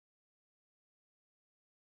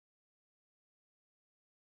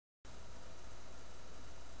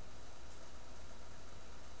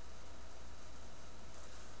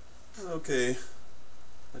Okay,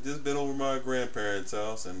 I just been over my grandparents'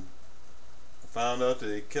 house and I found out that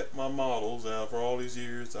they kept my models out for all these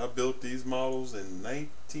years. I built these models in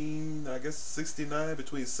 69,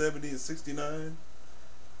 between 70 and 69,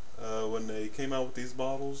 when they came out with these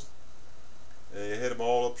models. They had them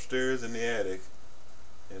all upstairs in the attic,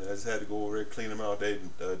 and I just had to go over there and clean them out. They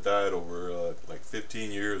died over like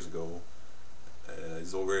 15 years ago. I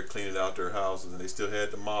was over there cleaning out their houses, and they still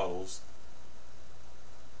had the models.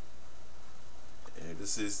 And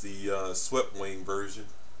this is the swept wing version.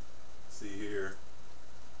 See here.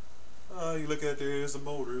 You look at there's the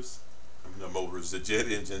motors. The motors, the jet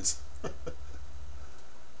engines.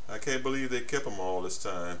 I can't believe they kept them all this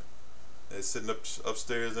time. They're sitting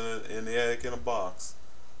upstairs in the attic in a box.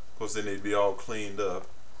 Of course, they need to be all cleaned up.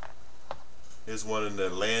 Here's one in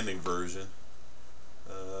the landing version.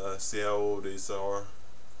 See how old these are.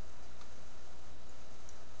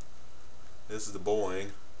 This is the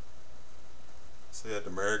Boeing. See, it had the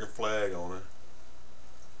American flag on it.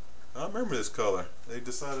 I remember this color. They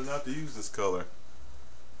decided not to use this color.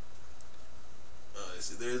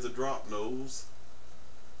 See, there's the drop nose.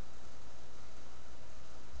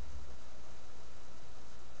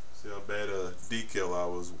 See how bad a decal I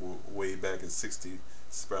was way back in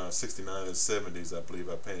around 69 and 70s. I believe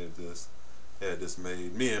I painted this. Had this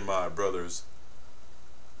made. Me and my brothers.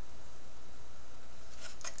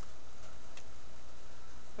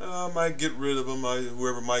 I might get rid of them.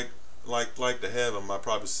 Whoever might like to have them, I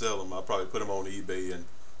probably sell them. I probably put them on eBay and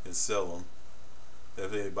sell them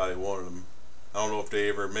if anybody wanted them. I don't know if they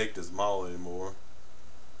ever make this model anymore.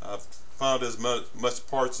 I've found as much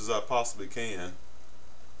parts as I possibly can.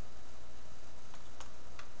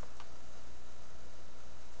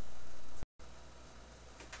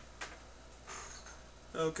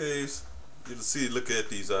 Okay, you can see. Look at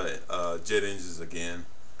these jet engines again.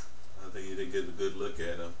 I think you didn't get a good look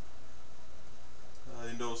at them.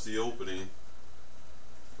 You notice the opening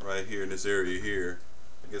right here in this area here.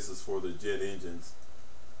 I guess it's for the jet engines.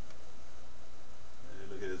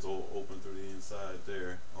 And look at it's all open through the inside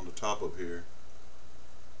there on the top up here.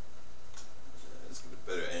 Let's get a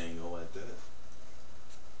better angle at that.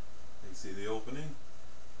 You see the opening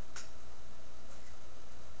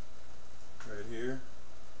right here.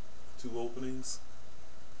 Two openings.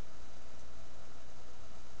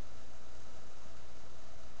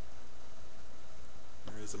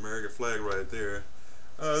 There's the American flag right there.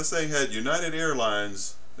 This thing had United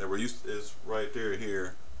Airlines that were used is right there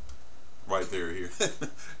here. Right there here.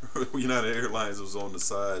 United Airlines was on the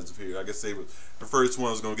sides of here. I guess they were the first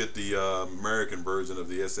one was gonna get the American version of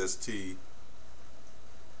the SST.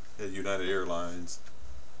 Had United Airlines.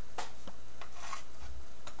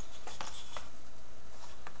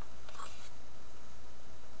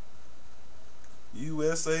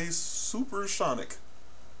 USA Supersonic.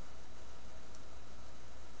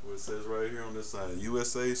 What it says right here on this side.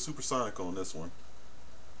 USA Supersonic on this one.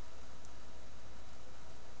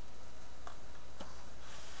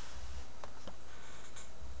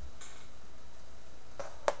 I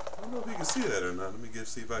don't know if you can see that or not. Let me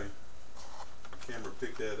see if the camera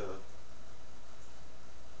pick that up.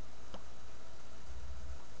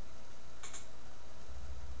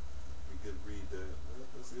 We can read that.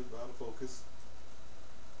 Let's get out of focus.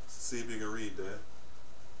 See if you can read that.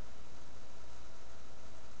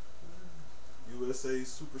 USA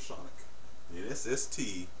Supersonic. The SST.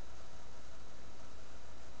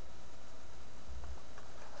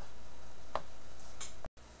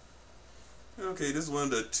 Okay, this is one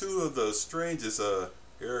of the strangest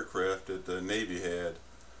aircraft that the Navy had.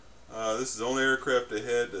 This is the only aircraft they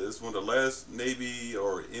had. This is one of the last Navy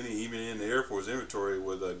or even in the Air Force inventory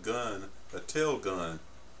with a gun, a tail gun.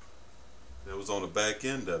 That was on the back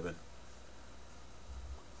end of it.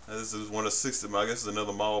 Now this is one of 60. I guess it's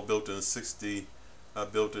another model built in the 60. I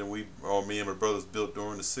built it. Me and my brothers built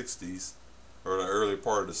during the 60s, or the early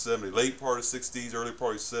part of the 70s, late part of the 60s, early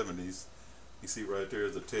part of the 70s. You see right there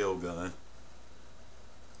is the tail gun.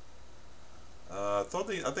 I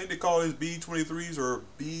think they call these B-23s or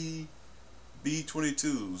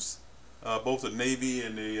B-22s. Both the Navy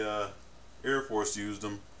and the Air Force used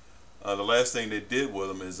them. The last thing they did with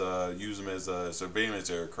them is use them as a surveillance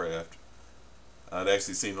aircraft. I'd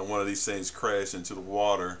actually seen one of these things crash into the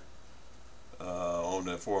water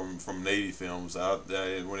from Navy films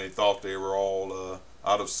when they thought they were all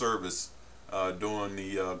out of service during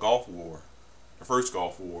the Gulf War, the first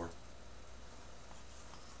Gulf War.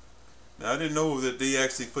 Now I didn't know that they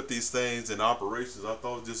actually put these things in operations. I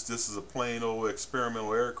thought this is a plain old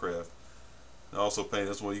experimental aircraft. And also paint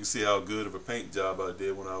this one. You can see how good of a paint job I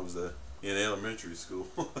did when I was in elementary school.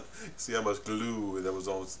 See how much glue that was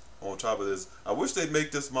on top of this. I wish they'd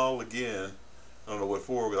make this model again. I don't know what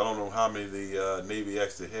for, because I don't know how many the Navy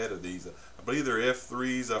actually had of these. I believe they're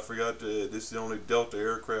F-3s. I forgot. This is the only Delta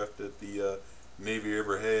aircraft that the Navy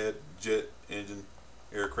ever had, jet engine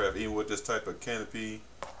aircraft, even with this type of canopy.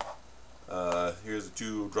 Here's the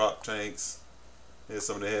two drop tanks. Here's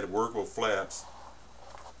some that had workable flaps.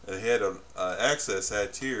 And it had an access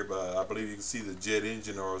hatch here, but I believe you can see the jet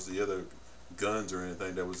engine or the other guns or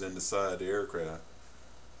anything that was in the side of the aircraft.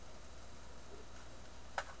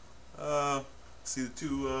 See the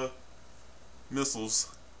two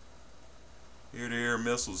missiles. Here the air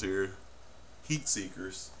missiles here, heat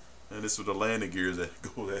seekers, and this was the landing gears that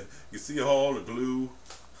go there. You see all the glue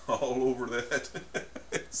all over that.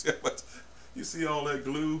 See how much, you see all that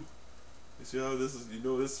glue. You see how this is, you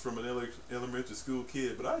know, this is from an elementary school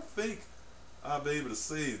kid, but I think I'll be able to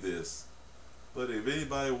save this. But if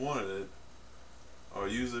anybody wanted it, or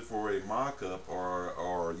use it for a mock-up,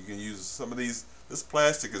 or you can use some of these. This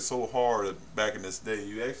plastic is so hard back in this day.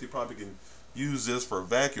 You actually probably can use this for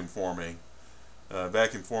vacuum forming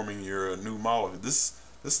your new model. This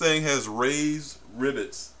thing has raised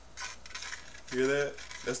rivets. Hear that?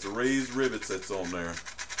 That's the raised rivets that's on there.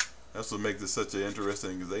 That's what makes this such an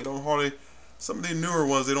interesting. Because they don't hardly, some of the newer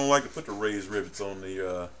ones, they don't like to put the raised rivets on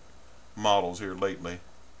the models here lately.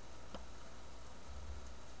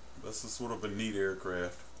 That's a sort of a neat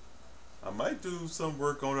aircraft. I might do some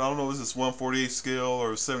work on it. I don't know if this is 1/48 scale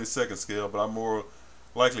or 72nd scale, but I more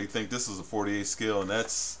likely think this is a 48 scale, and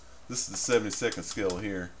this is the 72nd scale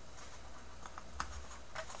here.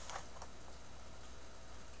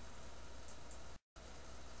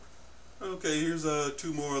 Okay, here's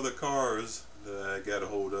two more of the cars that I got a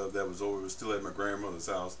hold of that was still at my grandmother's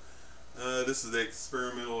house. This is the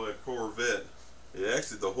experimental Corvette. It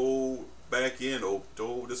actually, the whole back end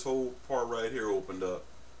opened, this whole part right here opened up.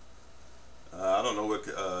 I don't know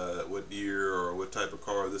what year or what type of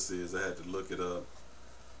car this is. I had to look it up,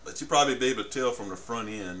 but you probably be able to tell from the front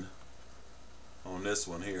end on this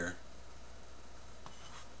one here.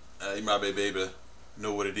 You might be able to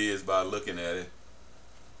know what it is by looking at it.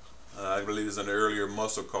 I believe it's an earlier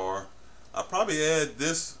muscle car. I'll probably add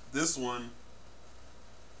this one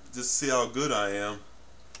just to see how good I am.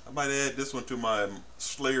 I might add this one to my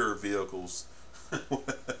Slayer vehicles.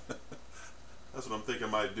 That's what I'm thinking I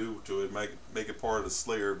might do to it, make it part of the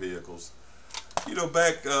Slayer vehicles. You know,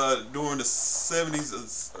 back during the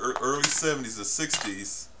 70s, early 70s and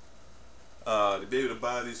 60s, to be able to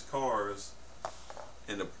buy these cars,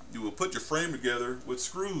 and you would put your frame together with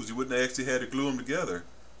screws. You wouldn't actually have to glue them together.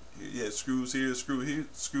 You had screws here, screw here,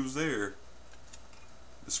 screws there,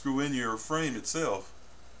 to screw in your frame itself.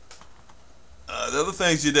 The other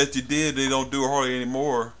things that you did, they don't do hardly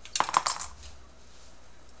anymore.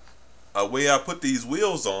 Way I put these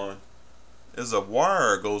wheels on is a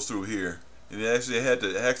wire goes through here, and it actually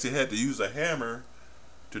had to use a hammer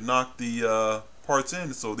to knock the parts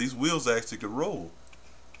in, so these wheels actually could roll.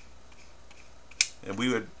 And we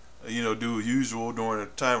would, you know, do usual during the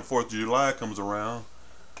time 4th of July comes around.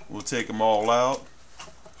 We'll take them all out,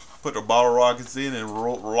 put the bottle rockets in, and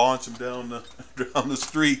launch them down the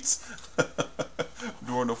streets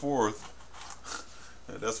during the 4th.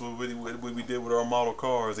 That's what we did with our model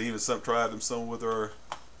cars. They even tried some with our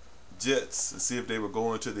jets and see if they would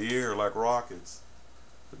go into the air like rockets.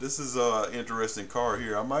 But this is an interesting car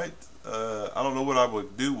here. I don't know what I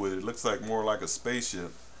would do with it. It looks like more like a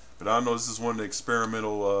spaceship. But I know this is one of the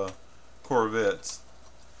experimental Corvettes.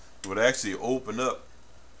 It would actually open up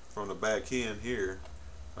from the back end here,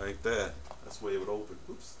 like that. That's the way it would open.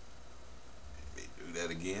 Oops. Let me do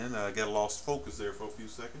that again. I got lost focus there for a few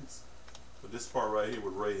seconds. But this part right here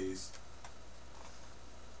would raise.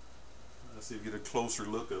 Let's see if we get a closer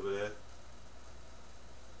look of that.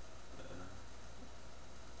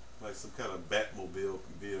 Like some kind of Batmobile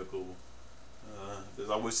vehicle.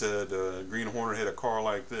 I wish that Green Hornet had a car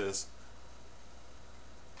like this.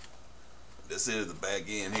 This is the back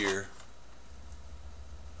end here.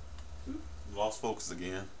 Lost focus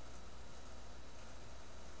again.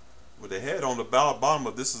 What they had on the bottom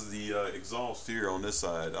of this is the exhaust here on this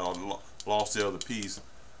side. I lost the other piece,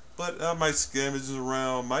 but I might scavenge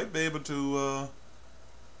around. Might be able to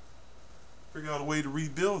figure out a way to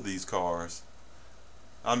rebuild these cars.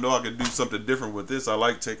 I know I could do something different with this. I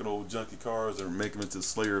like taking old junky cars and make them into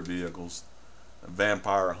Slayer vehicles,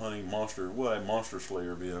 vampire hunting monster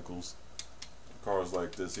Slayer vehicles. Cars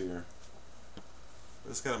like this here.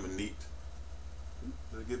 It's kind of a neat.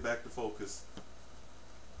 Let's get back to focus.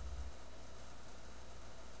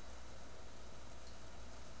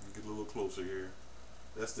 Get a little closer here.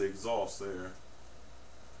 That's the exhaust there.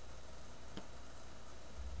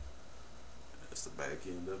 That's the back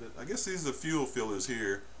end of it. I guess these are the fuel fillers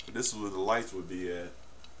here, but this is where the lights would be at.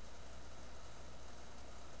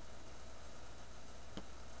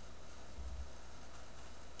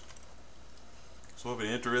 So it'll be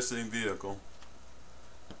an interesting vehicle.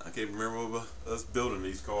 I can't remember us building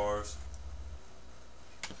these cars,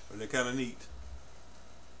 but they're kind of neat.